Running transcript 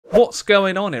What's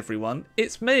going on, everyone?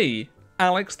 It's me,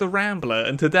 Alex the Rambler,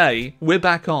 and today we're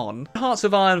back on Hearts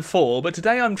of Iron 4, but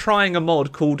today I'm trying a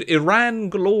mod called Iran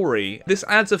Glory. This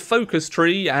adds a focus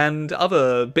tree and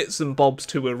other bits and bobs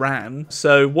to Iran.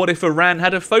 So what if Iran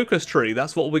had a focus tree?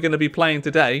 That's what we're going to be playing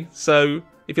today. So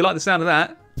if you like the sound of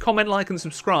that, comment, like, and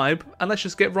subscribe, and let's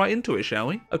just get right into it, shall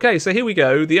we? Okay, so here we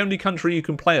go. The only country you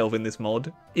can play of in this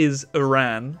mod is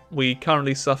Iran. We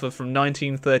currently suffer from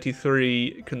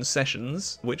 1933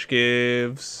 concessions, which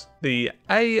gives the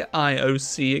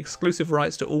AIOC exclusive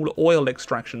rights to all oil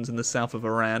extractions in the south of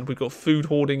Iran. We've got food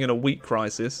hoarding and a wheat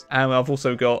crisis. And I've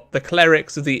also got the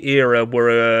clerics of the era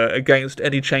were against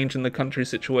any change in the country's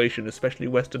situation, especially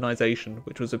westernization,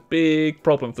 which was a big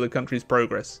problem for the country's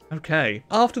progress. Okay.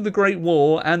 After the Great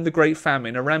War and the Great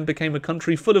Famine, Iran became a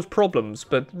country full of problems,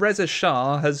 but Reza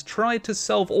Shah has tried to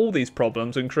solve all these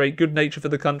problems and create good nature for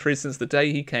the country since the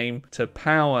day he came to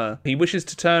power. He wishes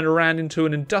to turn Iran into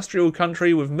an industrial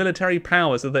country with military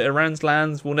power so that Iran's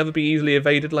lands will never be easily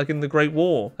invaded like in the Great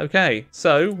War. Okay,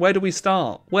 so where do we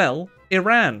start? Well,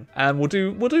 Iran, and we'll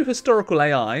do historical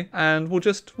AI, and we'll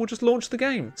just launch the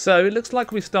game. So it looks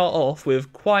like we start off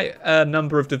with quite a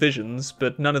number of divisions,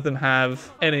 but none of them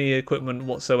have any equipment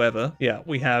whatsoever. Yeah,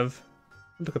 we have,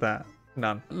 look at that,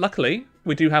 none. Luckily,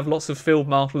 we do have lots of field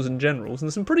marshals and generals,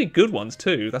 and some pretty good ones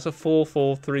too. That's a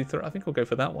 4-4-3-3. I think I'll go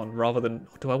for that one rather than,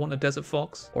 do I want a desert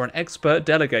fox or an expert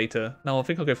delegator? No, I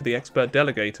think I'll go for the expert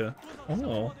delegator.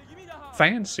 Oh,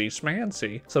 fancy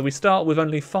schmancy. So we start with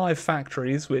only 5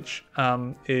 factories, which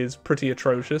is pretty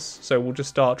atrocious. So we'll just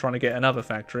start trying to get another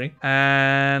factory.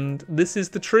 And this is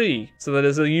the tree. So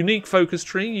there's a unique focus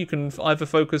tree. You can either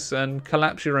focus and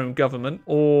collapse your own government,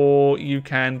 or you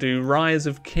can do Rise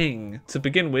of King. To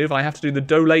begin with, I have to do the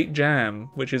Dolate Jam,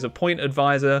 which is appoint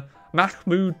advisor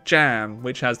Mahmoud Jam,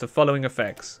 which has the following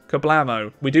effects.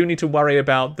 Kablamo. We do need to worry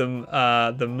about the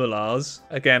mullahs.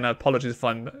 Again, apologies if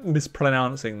I'm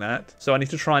mispronouncing that. So I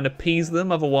need to try and appease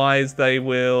them, otherwise they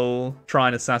will try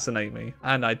and assassinate me.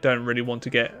 And I don't really want to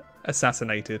get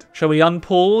assassinated. Shall we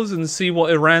unpause and see what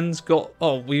Iran's got?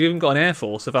 Oh, we've even got an air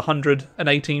force of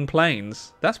 118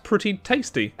 planes. That's pretty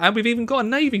tasty. And we've even got a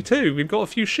navy too. We've got a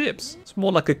few ships. It's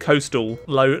more like a coastal,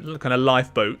 low kind of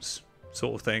lifeboats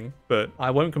sort of thing, but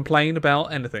I won't complain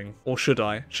about anything. Or should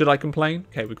I? Should I complain?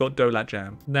 Okay, we've got Dolat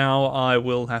Jam. Now I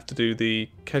will have to do the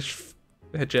Keshf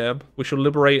Hijab. We shall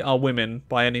liberate our women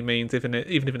by any means, even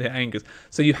if it angers.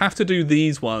 So you have to do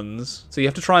these ones. So you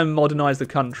have to try and modernize the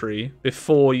country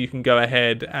before you can go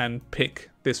ahead and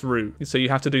pick this route. So you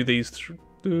have to do these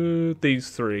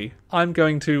 3. I'm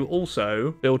going to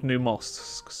also build new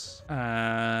mosques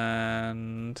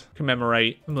and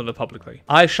commemorate the mullah publicly.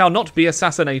 I shall not be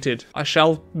assassinated. I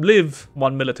shall live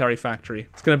 1 military factory.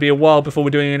 It's going to be a while before we're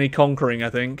doing any conquering, I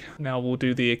think. Now we'll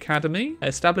do the academy.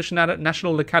 Establish a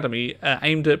national academy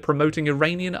aimed at promoting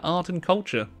Iranian art and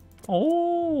culture.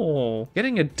 Oh,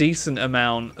 getting a decent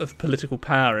amount of political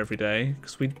power every day,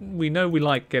 because we know we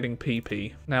like getting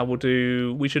PP. Now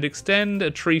we should extend a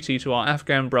treaty to our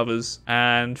Afghan brothers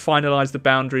and finalize the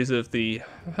boundaries of the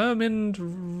Hermand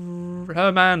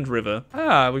River.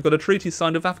 Ah, we've got a treaty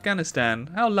signed with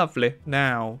Afghanistan. How lovely.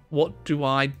 Now, what do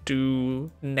I do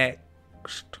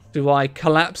next? Do I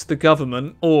collapse the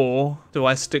government, or do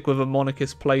I stick with a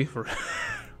monarchist playthrough?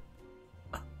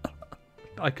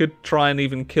 I could try and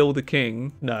even kill the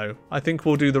king. No, I think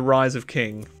we'll do the Rise of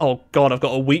King. Oh god, I've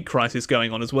got a wheat crisis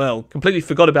going on as well. Completely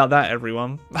forgot about that,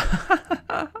 everyone.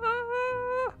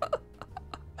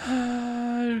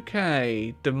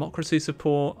 Okay, democracy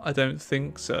support, I don't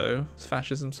think so.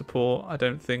 Fascism support, I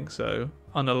don't think so.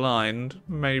 Unaligned,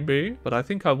 maybe. But I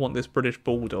think I want this British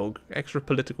bulldog. Extra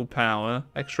political power,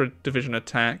 extra division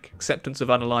attack, acceptance of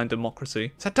unaligned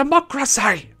democracy. It's a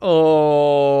democracy!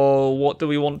 Oh, what do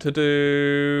we want to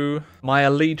do? My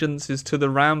allegiance is to the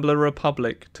Rambler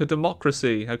Republic, to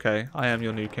democracy. Okay, I am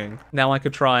your new king. Now I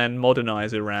could try and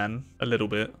modernize Iran a little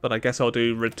bit, but I guess I'll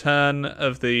do return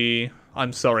of the...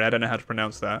 I'm sorry, I don't know how to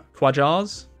pronounce that.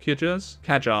 Qajars? Qajars?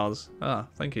 Qajars. Ah,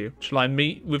 thank you. Shall I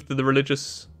meet with the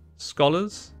religious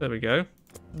scholars? There we go.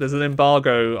 There's an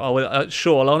embargo.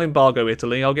 Sure, I'll embargo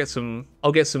Italy. I'll get some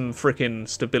frickin'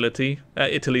 stability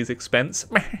at Italy's expense.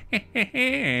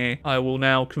 I will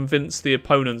now convince the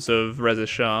opponents of Reza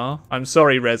Shah. I'm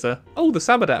sorry, Reza. Oh, the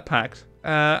Sabadat Pact.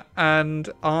 And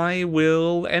I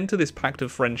will enter this pact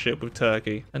of friendship with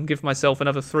Turkey and give myself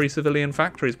another 3 civilian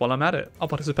factories while I'm at it. I'll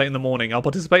participate in the morning. I'll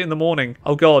participate in the morning.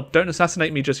 Oh god, don't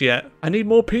assassinate me just yet. I need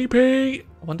more PP.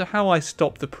 I wonder how I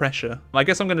stop the pressure. I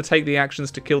guess I'm going to take the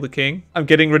actions to kill the king. I'm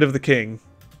getting rid of the king.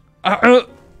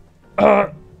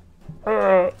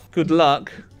 Good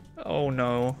luck. Oh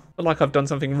no. I feel like I've done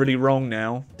something really wrong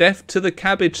now. Death to the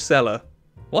cabbage seller.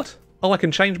 What? Oh, I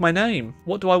can change my name.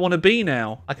 What do I want to be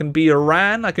now? I can be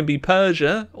Iran, I can be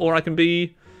Persia, or I can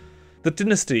be the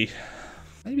dynasty.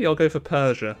 Maybe I'll go for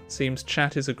Persia. Seems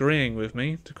chat is agreeing with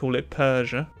me to call it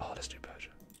Persia. Oh, let's do Persia.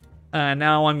 And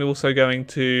now I'm also going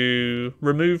to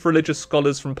remove religious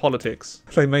scholars from politics.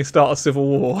 They may start a civil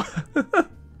war.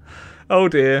 Oh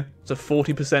dear. It's a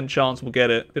 40% chance we'll get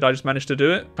it. Did I just manage to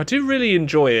do it? I do really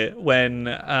enjoy it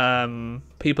when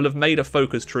people have made a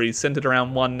focus tree centered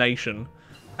around one nation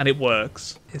and it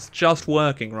works. It's just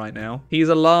working right now. He's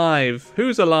alive.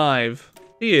 Who's alive?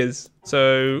 He is.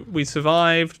 So we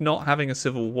survived not having a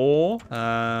civil war.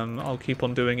 I'll keep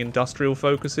on doing industrial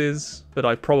focuses, but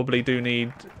I probably do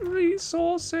need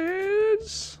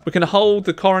resources. We can hold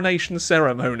the coronation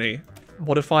ceremony.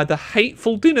 Modify the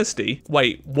hateful dynasty.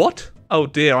 Wait, what? Oh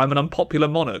dear, I'm an unpopular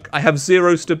monarch. I have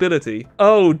 0 stability.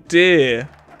 Oh dear.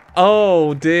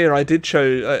 Oh dear, I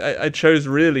chose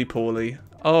really poorly.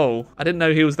 Oh, I didn't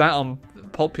know he was that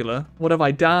unpopular. What have I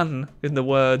done, in the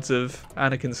words of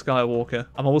Anakin Skywalker?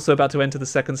 I'm also about to enter the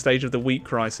second stage of the wheat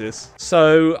crisis.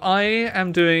 So I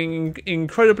am doing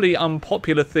incredibly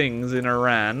unpopular things in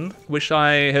Iran. Wish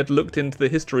I had looked into the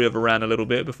history of Iran a little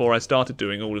bit before I started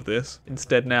doing all of this.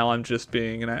 Instead now I'm just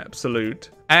being an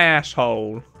absolute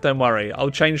asshole. Don't worry,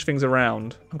 I'll change things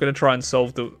around. I'm going to try and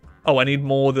solve the... Oh, I need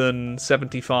more than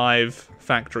 75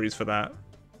 factories for that.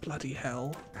 Bloody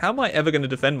hell. How am I ever going to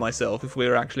defend myself if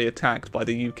we're actually attacked by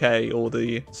the UK or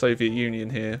the Soviet Union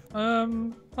here?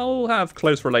 I'll have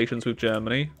close relations with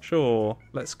Germany. Sure.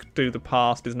 Let's do the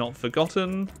past is not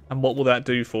forgotten. And what will that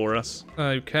do for us?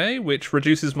 Okay, which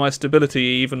reduces my stability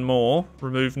even more.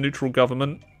 Remove neutral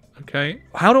government. Okay.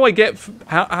 How do I get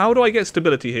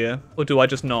stability here? Or do I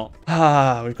just not?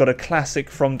 Ah, we've got a classic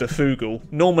from Defugal.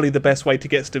 Normally the best way to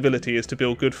get stability is to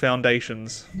build good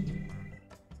foundations.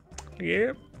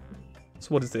 Yep. So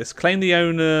what is this? Claim the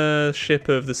ownership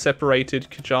of the separated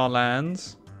Qajar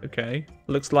lands. Okay.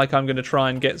 Looks like I'm going to try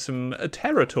and get some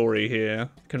territory here.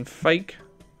 Can fake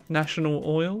national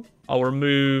oil. I'll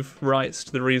remove rights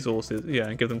to the resources. Yeah,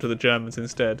 and give them to the Germans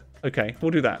instead. Okay,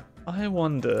 we'll do that. I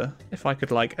wonder if I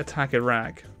could, like, attack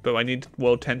Iraq, but I need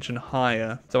world tension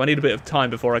higher. So I need a bit of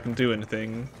time before I can do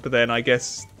anything. But then I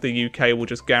guess the UK will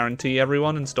just guarantee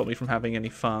everyone and stop me from having any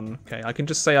fun. Okay, I can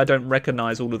just say I don't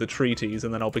recognise all of the treaties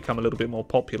and then I'll become a little bit more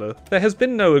popular. There has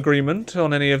been no agreement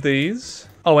on any of these.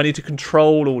 Oh, I need to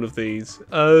control all of these.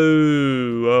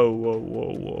 Whoa.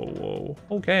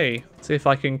 Okay, see if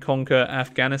I can conquer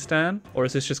Afghanistan. Or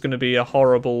is this just going to be a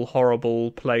horrible,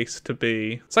 horrible place to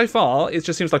be? So far, it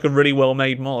just seems like a really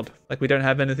well-made mod. Like, we don't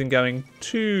have anything going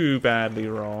too badly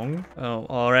wrong. Oh,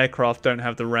 our aircraft don't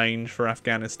have the range for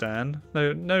Afghanistan.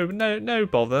 No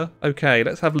bother. Okay,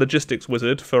 let's have Logistics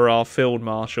Wizard for our Field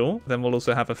Marshal. Then we'll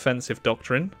also have Offensive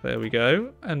Doctrine. There we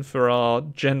go. And for our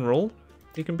General,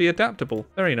 he can be adaptable.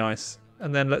 Very nice.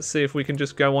 And then let's see if we can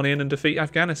just go on in and defeat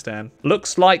Afghanistan.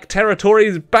 Looks like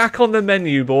territory's back on the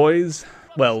menu, boys.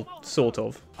 Well, sort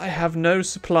of. I have no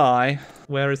supply.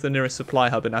 Where is the nearest supply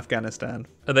hub in Afghanistan?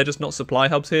 Are there just not supply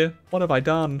hubs here? What have I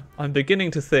done? I'm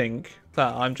beginning to think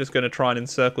that I'm just going to try and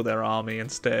encircle their army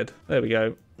instead. There we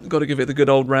go. Got to give it the good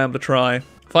old Rambler try.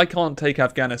 If I can't take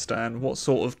Afghanistan, what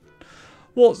sort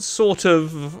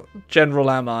of general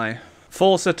am I?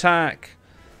 Force attack.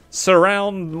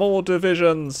 Surround more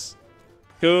divisions.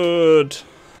 Good.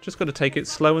 Just got to take it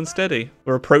slow and steady.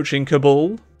 We're approaching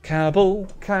Kabul. Kabul.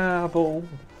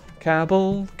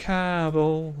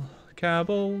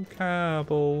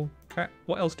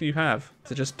 What else do you have?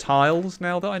 Is it just tiles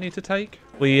now that I need to take?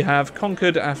 We have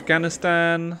conquered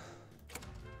Afghanistan.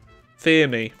 Fear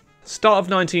me. Start of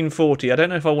 1940. I don't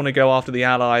know if I want to go after the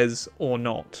Allies or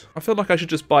not. I feel like I should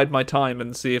just bide my time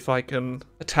and see if I can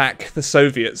attack the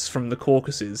Soviets from the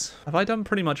Caucasus. Have I done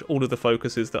pretty much all of the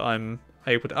focuses that I'm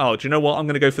able to... Oh, do you know what? I'm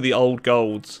going to go for the old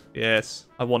golds. Yes,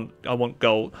 I want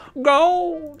gold.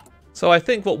 Gold! So I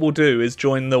think what we'll do is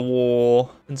join the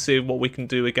war and see what we can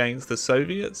do against the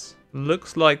Soviets.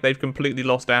 Looks like they've completely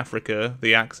lost Africa,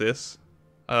 the Axis.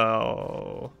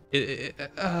 Oh.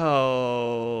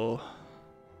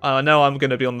 I know I'm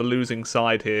going to be on the losing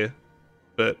side here,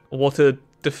 but what a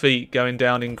defeat going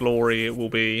down in glory it will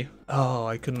be. Oh,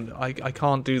 I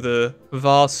can't do the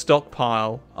vast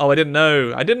stockpile. Oh, I didn't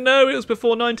know it was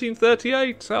before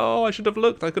 1938. Oh, I should have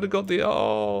looked. I could have got the...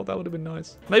 Oh, that would have been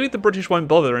nice. Maybe the British won't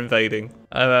bother invading.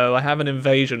 Oh, I have an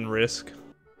invasion risk.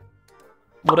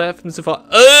 What happens if I...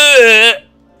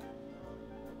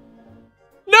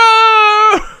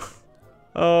 No!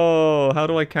 Oh, how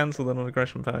do I cancel the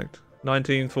non-aggression pact?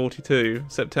 1942.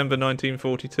 September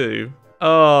 1942.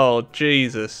 Oh,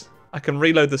 Jesus. I can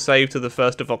reload the save to the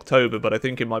 1st of October, but I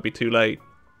think it might be too late.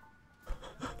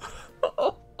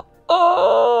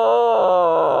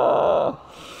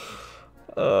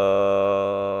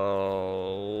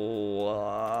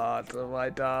 What have I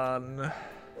done?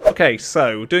 Okay,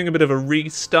 so doing a bit of a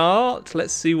restart.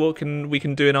 Let's see what we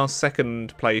can do in our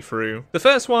second playthrough. The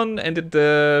first one ended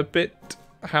a bit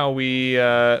how we,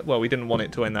 well, we didn't want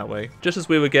it to end that way. Just as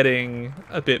we were getting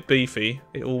a bit beefy,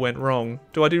 it all went wrong.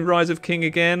 Do I do Rise of King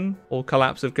again or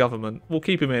Collapse of Government? We'll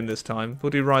keep him in this time.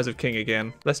 We'll do Rise of King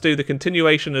again. Let's do the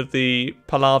continuation of the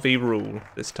Pahlavi rule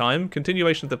this time.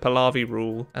 Continuation of the Pahlavi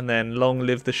rule, and then Long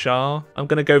Live the Shah. I'm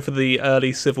going to go for the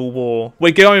early civil war.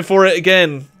 We're going for it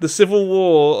again. The civil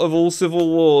war of all civil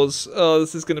wars. Oh,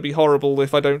 this is going to be horrible if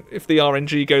the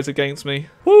RNG goes against me.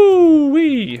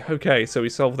 Woo-wee. Okay, so we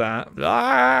solved that.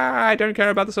 I don't care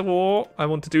about the civil war. I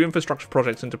want to do infrastructure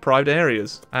projects in deprived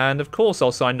areas. And of course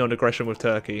I'll sign non-aggression with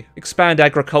Turkey. Expand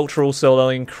agricultural, so I'll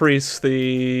increase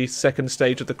the second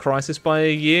stage of the crisis by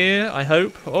a year, I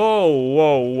hope. Oh,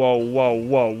 whoa, whoa, whoa,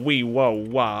 whoa, wee, whoa,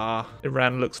 wah.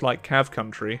 Iran looks like Cav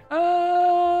country.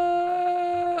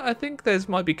 I think there's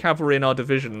might be cavalry in our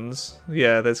divisions.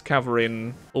 Yeah, there's cavalry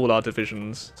in all our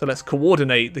divisions. So let's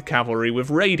coordinate the cavalry with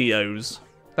radios.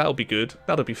 That'll be good.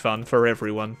 That'll be fun for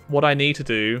everyone. What I need to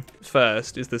do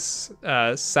first is this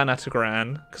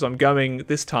Sanatagran, because I'm going,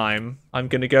 this time, I'm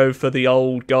going to go for the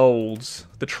old golds,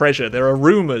 the treasure. There are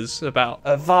rumours about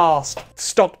a vast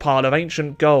stockpile of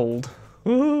ancient gold.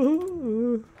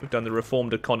 We've done the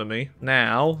reformed economy.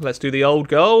 Now, let's do the old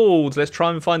golds. Let's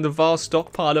try and find the vast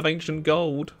stockpile of ancient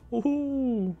gold.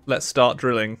 Let's start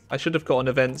drilling. I should have got an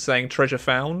event saying treasure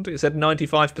found. It said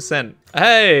 95%.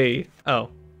 Hey! Oh.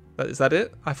 Is that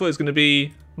it? I thought it was going to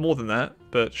be more than that,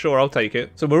 but sure, I'll take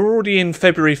it. So we're already in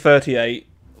February 38.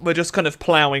 We're just kind of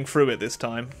ploughing through it this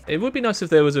time. It would be nice if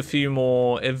there was a few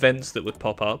more events that would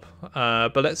pop up,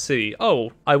 but let's see.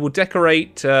 Oh, I will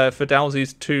decorate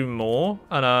Fidalzi's tomb more,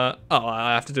 and oh,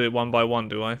 I have to do it one by one,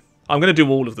 do I? I'm going to do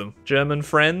all of them. German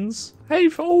friends. Hey,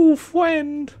 oh,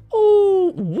 friend.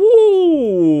 Oh,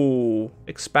 woo.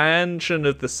 Expansion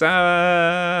of the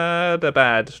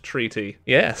Sadabad Treaty.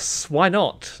 Yes, why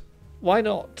not? Why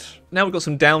not? Now we've got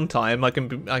some downtime. I'm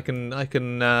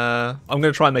going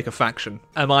to try and make a faction.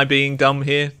 Am I being dumb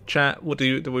here, chat? What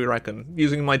do we reckon?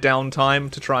 Using my downtime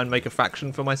to try and make a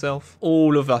faction for myself?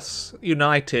 All of us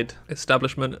united.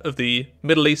 Establishment of the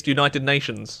Middle East United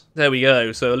Nations. There we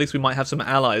go. So at least we might have some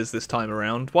allies this time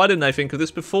around. Why didn't I think of this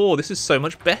before? This is so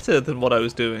much better than what I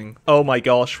was doing. Oh my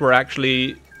gosh, we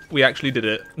actually did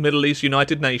it. Middle East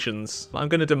United Nations. I'm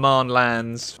going to demand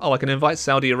lands. Oh, I can invite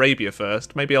Saudi Arabia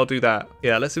first. Maybe I'll do that.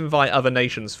 Yeah, let's invite other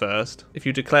nations first. If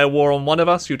you declare war on one of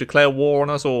us, you declare war on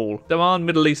us all. Demand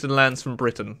Middle Eastern lands from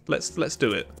Britain. Let's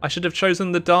do it. I should have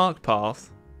chosen the dark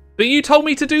path. But you told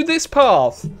me to do this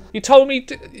path. You told me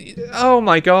to... Oh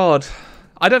my god.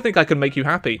 I don't think I can make you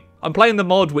happy. I'm playing the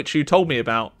mod which you told me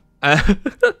about.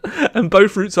 And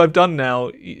both routes I've done now,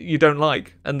 you don't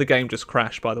like. And the game just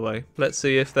crashed, by the way. Let's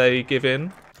see if they give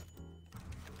in.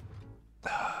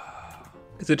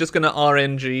 Is it just going to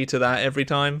RNG to that every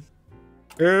time?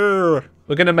 We're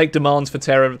going to make demands for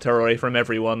territory from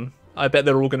everyone. I bet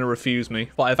they're all going to refuse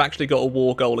me. But I've actually got a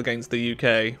war goal against the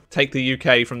UK. Take the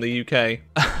UK from the UK.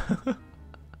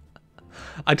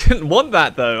 I didn't want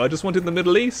that, though. I just wanted the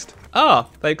Middle East. Ah,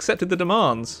 they accepted the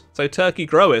demands. So Turkey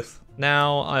groweth.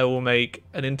 Now I will make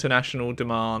an international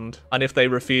demand. And if they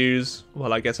refuse,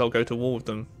 well, I guess I'll go to war with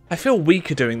them. I feel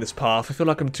weaker doing this path. I feel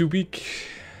like I'm too weak.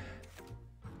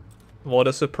 What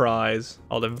a surprise.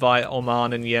 I'll invite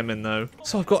Oman and Yemen, though.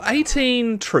 So I've got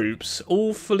 18 troops,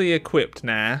 all fully equipped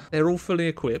now. They're all fully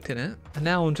equipped, innit? And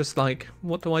now I'm just like,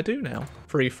 what do I do now?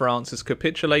 Free France has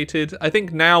capitulated. I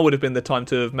think now would have been the time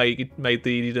to have made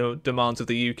the demands of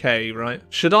the UK, right?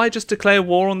 Should I just declare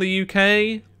war on the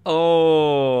UK?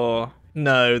 Oh...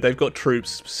 No, they've got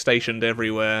troops stationed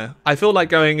everywhere. I feel like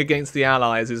going against the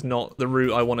Allies is not the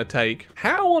route I want to take.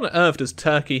 How on earth does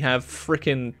Turkey have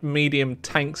frickin' medium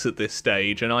tanks at this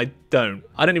stage, and I don't?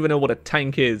 I don't even know what a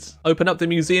tank is. Open up the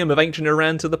Museum of Ancient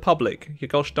Iran to the public. You're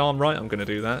gosh darn right I'm going to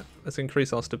do that. Let's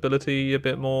increase our stability a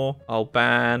bit more. I'll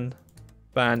ban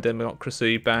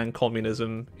democracy, ban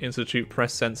communism, institute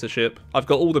press censorship. I've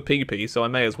got all the PP, so I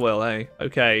may as well, eh?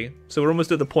 Okay, so we're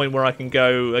almost at the point where I can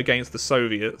go against the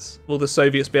Soviets. Will the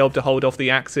Soviets be able to hold off the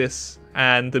Axis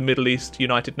and the Middle East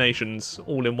United Nations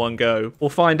all in one go. We'll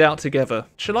find out together.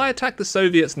 Shall I attack the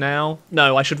Soviets now?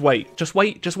 No, I should wait. Just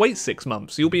wait 6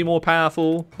 months. You'll be more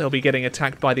powerful. They'll be getting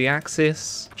attacked by the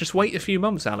Axis. Just wait a few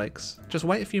months, Alex. Just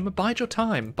wait a few months. Bide your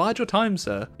time. Bide your time,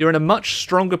 sir. You're in a much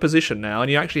stronger position now,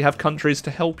 and you actually have countries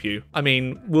to help you. I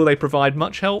mean, will they provide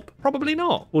much help? Probably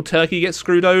not. Will Turkey get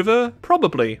screwed over?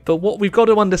 Probably. But what we've got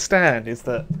to understand is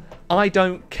that I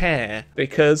don't care,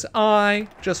 because I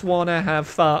just want to have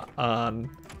fun.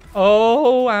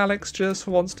 Oh, Alex just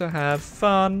wants to have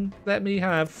fun. Let me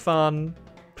have fun,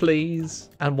 please.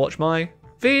 And watch my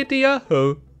video.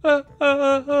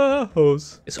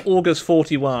 It's August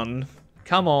 41.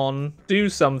 Come on, do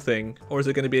something. Or is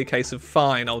it going to be a case of,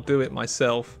 fine, I'll do it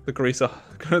myself. The Greeks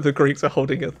are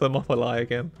holding a Thermopylae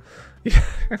again.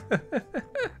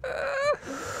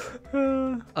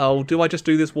 Oh, do I just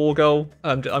do this war goal?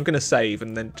 I'm going to save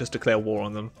and then just declare war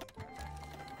on them.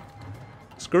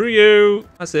 Screw you.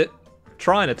 That's it.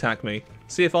 Try and attack me.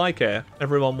 See if I care.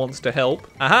 Everyone wants to help.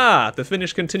 Aha! The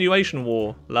Finnish continuation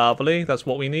war. Lovely. That's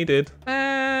what we needed.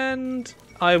 And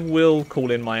I will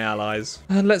call in my allies.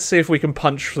 And let's see if we can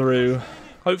punch through.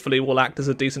 Hopefully we'll act as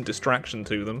a decent distraction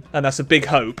to them. And that's a big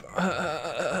hope.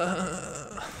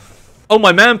 Oh,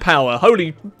 my manpower.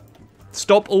 Holy...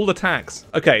 Stop all attacks.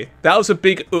 Okay, that was a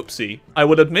big oopsie. I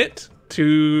will admit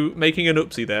to making an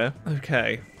oopsie there.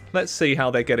 Okay, let's see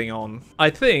how they're getting on. I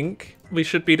think we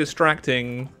should be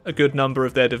distracting a good number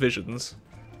of their divisions.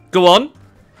 Go on.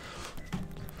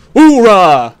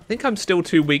 Hoorah! I think I'm still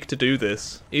too weak to do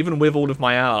this, even with all of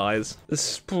my allies.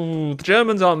 The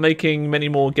Germans aren't making many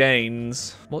more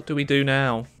gains. What do we do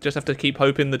now? Just have to keep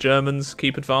hoping the Germans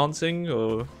keep advancing,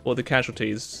 or the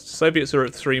casualties? Soviets are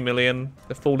at 3 million.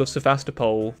 The fall of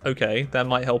Sevastopol. Okay, that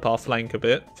might help our flank a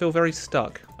bit. I feel very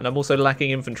stuck. And I'm also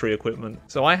lacking infantry equipment.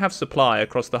 So I have supply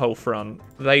across the whole front.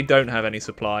 They don't have any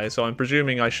supply, so I'm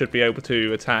presuming I should be able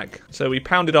to attack. So we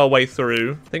pounded our way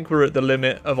through. I think we're at the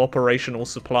limit of operational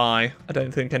supply. I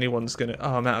don't think anyone's gonna...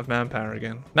 Oh, I'm out of manpower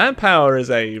again. Manpower is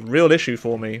a real issue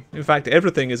for me. In fact,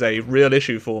 everything is a real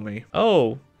issue for me.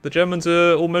 Oh, the Germans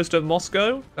are almost at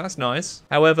Moscow. That's nice.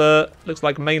 However, looks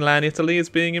like mainland Italy is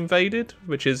being invaded,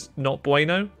 which is not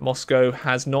bueno. Moscow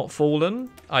has not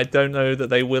fallen. I don't know that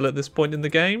they will at this point in the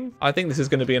game. I think this is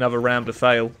going to be another Rambler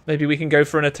fail. Maybe we can go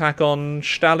for an attack on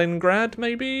Stalingrad,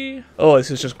 maybe? Oh,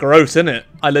 this is just gross, isn't it?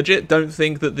 I legit don't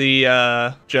think that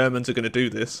the Germans are going to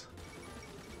do this.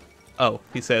 Oh,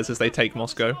 he says as they take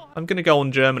Moscow. I'm going to go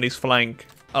on Germany's flank.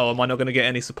 Oh, am I not going to get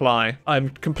any supply? I'm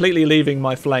completely leaving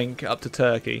my flank up to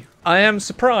Turkey. I am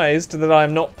surprised that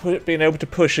I'm not being able to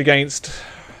push against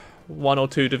 1 or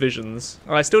 2 divisions.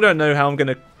 I still don't know how I'm going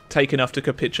to take enough to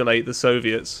capitulate the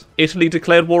Soviets. Italy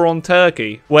declared war on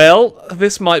Turkey. Well,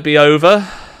 this might be over.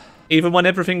 Even when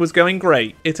everything was going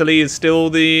great, Italy is still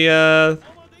the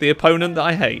opponent that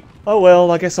I hate. Oh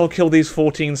well, I guess I'll kill these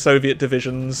 14 Soviet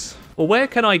divisions. Well, where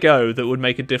can I go that would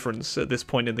make a difference at this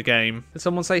point in the game? Did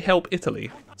someone say help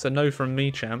Italy? It's a no from me,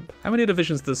 champ. How many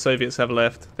divisions do the Soviets have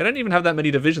left? They don't even have that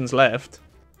many divisions left.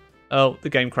 Oh, the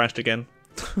game crashed again.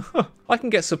 I can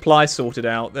get supply sorted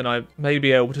out, then I may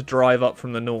be able to drive up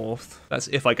from the north. That's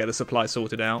if I get a supply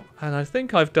sorted out. And I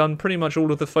think I've done pretty much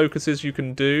all of the focuses you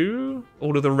can do.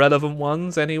 All of the relevant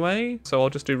ones anyway. So I'll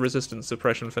just do resistance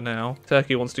suppression for now.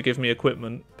 Turkey wants to give me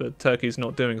equipment, but Turkey's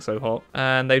not doing so hot.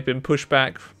 And they've been pushed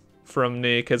back from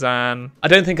near Kazan. I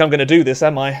don't think I'm going to do this,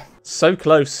 am I? So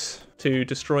close to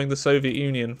destroying the Soviet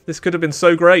Union. This could have been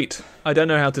so great. I don't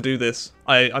know how to do this.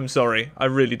 I'm sorry. I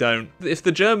really don't. If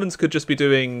the Germans could just be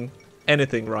doing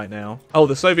anything right now. Oh,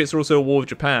 the Soviets are also at war with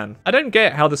Japan. I don't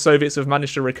get how the Soviets have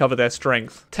managed to recover their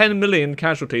strength. 10 million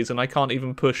casualties and I can't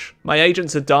even push. My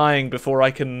agents are dying before I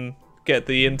can get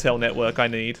the intel network I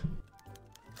need.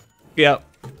 Yep.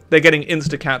 They're getting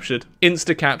insta-captured.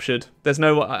 Insta-captured. There's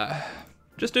no...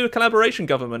 Just do a collaboration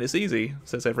government, it's easy,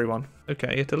 says everyone.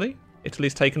 Okay, Italy.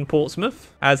 Italy's taken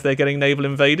Portsmouth, as they're getting naval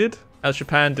invaded. How's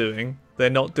Japan doing?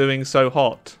 They're not doing so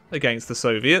hot against the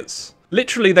Soviets.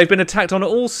 Literally, they've been attacked on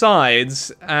all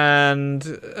sides, and...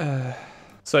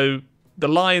 so, the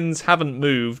lines haven't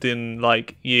moved in,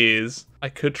 like, years. I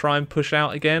could try and push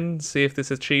out again, see if this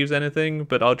achieves anything,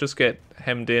 but I'll just get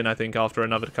hemmed in, I think, after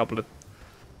another couple of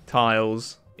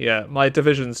tiles. Yeah, my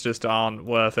divisions just aren't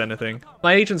worth anything.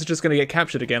 My agents are just going to get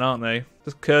captured again, aren't they?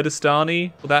 Just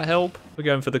Kurdistani, will that help? We're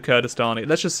going for the Kurdistani.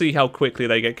 Let's just see how quickly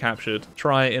they get captured.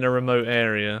 Try it in a remote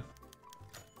area.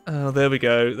 Oh, there we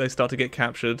go. They start to get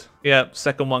captured. Yeah,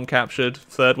 second one captured,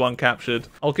 third one captured.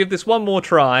 I'll give this one more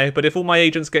try, but if all my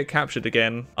agents get captured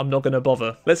again, I'm not going to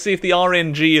bother. Let's see if the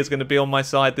RNG is going to be on my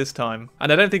side this time.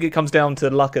 And I don't think it comes down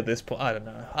to luck at this point. I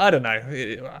don't know.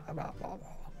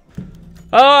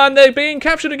 Oh, and they're being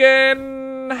captured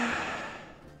again.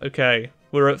 Okay,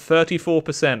 we're at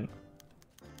 34%.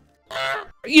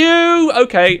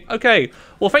 Okay.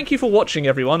 Well, thank you for watching,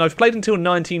 everyone. I've played until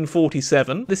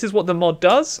 1947. This is what the mod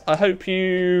does. I hope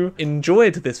you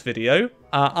enjoyed this video.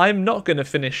 I'm not going to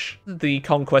finish the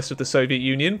conquest of the Soviet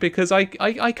Union because I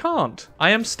can't.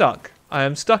 I am stuck. I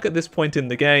am stuck at this point in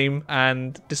the game,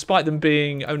 and despite them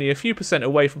being only a few percent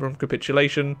away from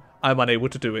capitulation, I'm unable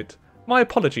to do it. My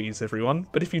apologies, everyone,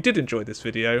 but if you did enjoy this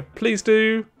video, please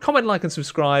do comment, like, and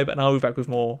subscribe, and I'll be back with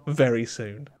more very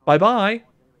soon. Bye-bye!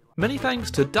 Many thanks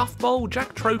to Duffbowl,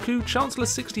 Jack Troku,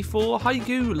 Chancellor64,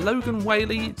 Haigu, Logan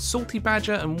Whaley, Salty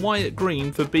Badger and Wyatt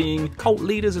Green for being cult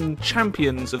leaders and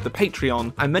champions of the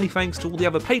Patreon, and many thanks to all the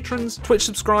other patrons, Twitch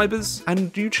subscribers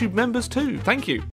and YouTube members too. Thank you.